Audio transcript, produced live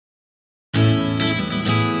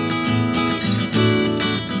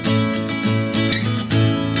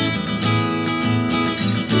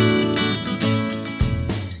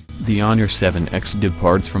The Honor 7X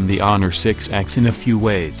departs from the Honor 6X in a few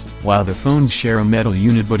ways. While the phones share a metal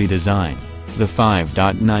unibody design, the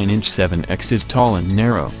 5.9-inch 7X is tall and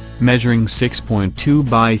narrow, measuring 6.2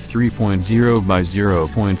 by 3.0 by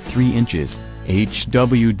 0.3 inches,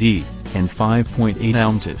 HWD, and 5.8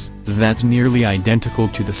 ounces. That's nearly identical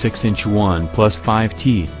to the 6-inch OnePlus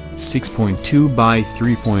 5T, 6.2 by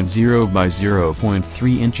 3.0 by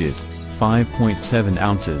 0.3 inches, 5.7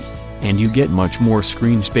 ounces, and you get much more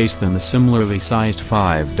screen space than the similarly sized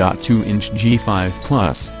 5.2-inch G5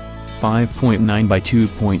 Plus, 5.9 by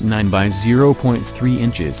 2.9 by 0.3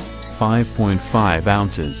 inches, 5.5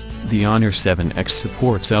 ounces. The Honor 7X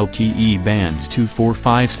supports LTE bands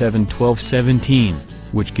 2457-1217,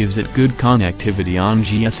 which gives it good connectivity on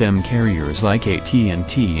GSM carriers like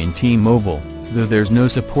AT&T and T-Mobile, though there's no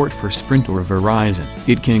support for Sprint or Verizon.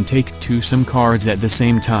 It can take two SIM cards at the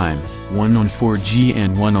same time, one on 4G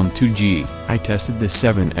and one on 2G. I tested the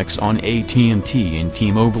 7X on AT&T and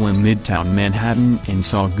T-Mobile in Midtown Manhattan and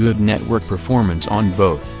saw good network performance on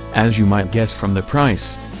both. As you might guess from the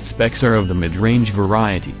price, specs are of the mid-range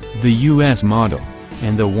variety. The US model,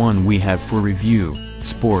 and the one we have for review,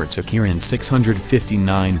 sports a Kirin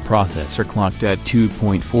 659 processor clocked at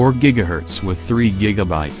 2.4 GHz with 3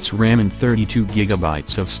 GB RAM and 32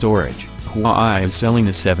 GB of storage. Huawei is selling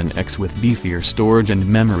the 7X with beefier storage and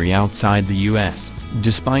memory outside the US.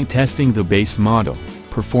 Despite testing the base model,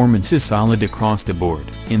 performance is solid across the board.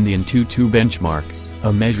 In the Antutu benchmark,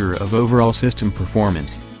 a measure of overall system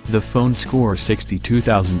performance, the phone scores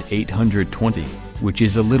 62,820, which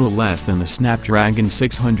is a little less than the Snapdragon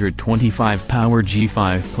 625 Power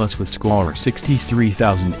G5 Plus with score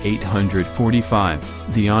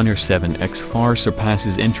 63,845. The Honor 7X far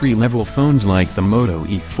surpasses entry-level phones like the Moto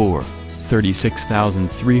E4,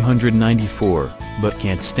 36,394, but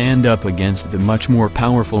can't stand up against the much more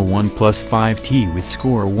powerful OnePlus 5T with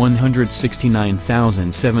score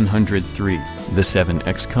 169,703. The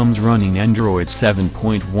 7X comes running Android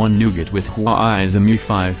 7.1 Nougat with Huawei's MI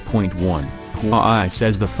 5.1. Huawei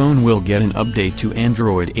says the phone will get an update to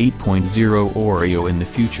Android 8.0 Oreo in the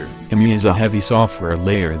future. MI is a heavy software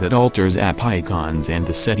layer that alters app icons and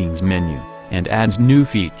the settings menu, and adds new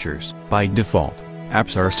features. By default,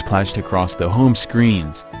 apps are splashed across the home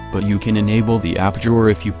screens, but you can enable the app drawer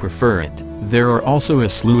if you prefer it. There are also a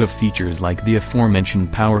slew of features like the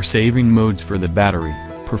aforementioned power-saving modes for the battery,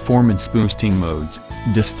 performance-boosting modes,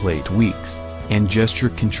 display tweaks, and gesture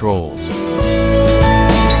controls.